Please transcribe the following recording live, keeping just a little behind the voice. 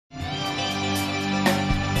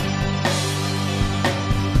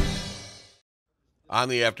On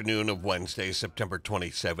the afternoon of Wednesday, September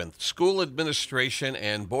 27th, school administration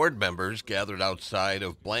and board members gathered outside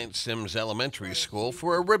of Blanche Sims Elementary School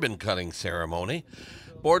for a ribbon-cutting ceremony.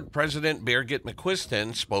 Board President Birgit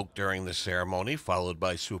McQuiston spoke during the ceremony, followed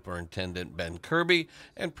by Superintendent Ben Kirby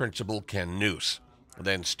and Principal Ken Noose.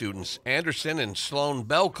 Then students Anderson and Sloan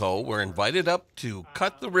Belko were invited up to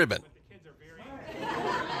cut the ribbon.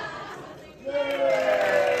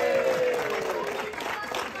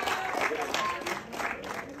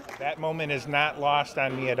 That moment is not lost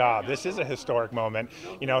on me at all. This is a historic moment.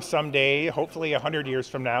 You know, someday, hopefully 100 years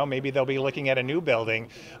from now, maybe they'll be looking at a new building,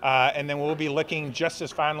 and then we'll be looking just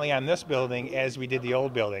as fondly on this building as we did the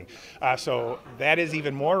old building. So that is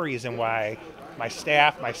even more reason why my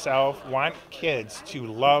staff, myself, want kids to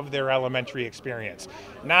love their elementary experience.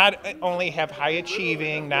 Not only have high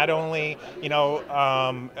achieving, not only,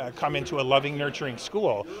 come into a loving, nurturing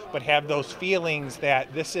school, but have those feelings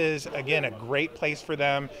that this is, again, a great place for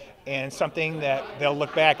them and something that they'll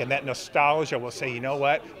look back and that nostalgia will say, you know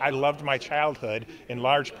what, I loved my childhood in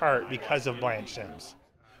large part because of Blanche Sims.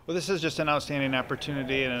 Well, this is just an outstanding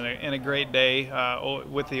opportunity and a great day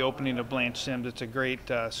with the opening of Blanche Sims. It's a great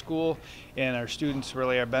school, and our students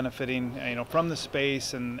really are benefiting, from the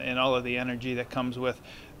space and all of the energy that comes with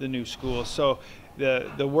the new school. So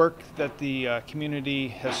the work that the community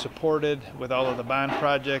has supported with all of the bond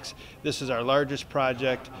projects, this is our largest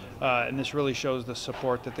project, and this really shows the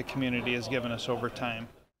support that the community has given us over time.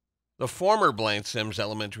 The former Blanche Sims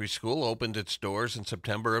Elementary School opened its doors in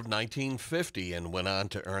September of 1950 and went on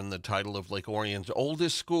to earn the title of Lake Orion's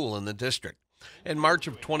oldest school in the district. In March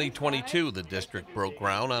of 2022, the district broke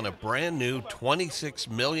ground on a brand new $26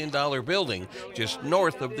 million building just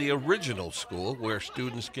north of the original school, where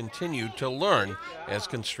students continued to learn as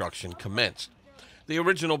construction commenced. The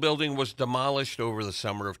original building was demolished over the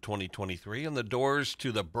summer of 2023, and the doors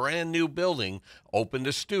to the brand new building opened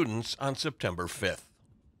to students on September 5th.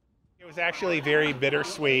 It was actually very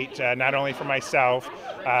bittersweet, not only for myself,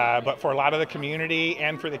 but for a lot of the community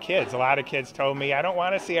and for the kids. A lot of kids told me, I don't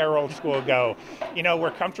want to see our old school go.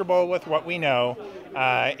 We're comfortable with what we know,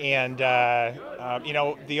 and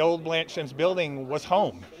the old Blanche Sims building was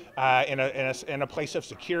home. In a place of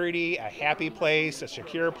security, a happy place, a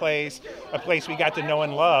secure place, a place we got to know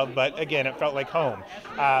and love, but again, it felt like home.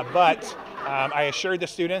 But I assured the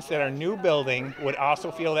students that our new building would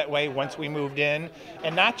also feel that way once we moved in,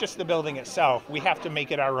 and not just the building itself. We have to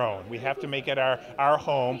make it our own. We have to make it our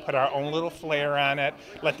home, put our own little flair on it,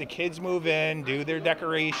 let the kids move in, do their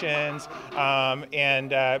decorations,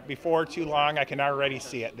 and before too long, I can already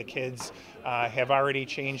see it. The kids have already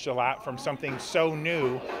changed a lot from something so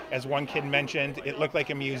new, as one kid mentioned, it looked like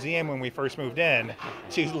a museum when we first moved in,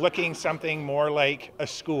 to looking something more like a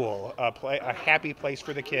school, a happy place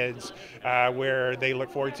for the kids where they look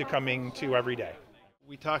forward to coming to every day.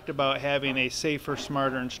 We talked about having a safer,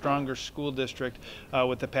 smarter, and stronger school district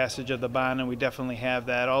with the passage of the bond, and we definitely have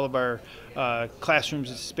that. All of our classrooms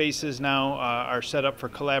and spaces now are set up for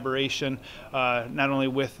collaboration, not only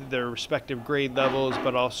with their respective grade levels,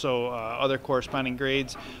 but also other corresponding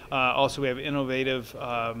grades. Also, we have innovative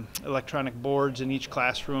electronic boards in each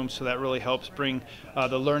classroom, so that really helps bring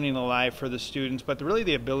the learning alive for the students. But really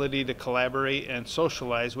the ability to collaborate and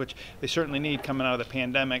socialize, which they certainly need coming out of the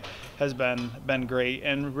pandemic, has been great.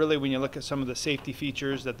 And really, when you look at some of the safety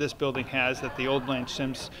features that this building has that the old Blanche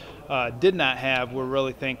Sims did not have, we're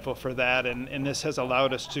really thankful for that. And this has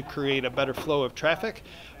allowed us to create a better flow of traffic.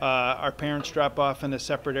 Our parents drop off in a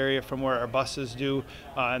separate area from where our buses do,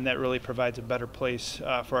 and that really provides a better place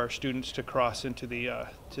for our students to cross into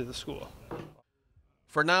the school.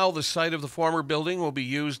 For now, the site of the former building will be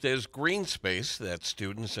used as green space that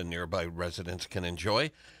students and nearby residents can enjoy,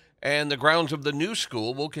 and the grounds of the new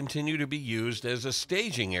school will continue to be used as a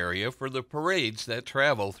staging area for the parades that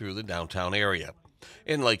travel through the downtown area.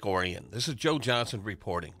 In Lake Orion, this is Joe Johnson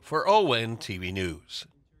reporting for ONTV News.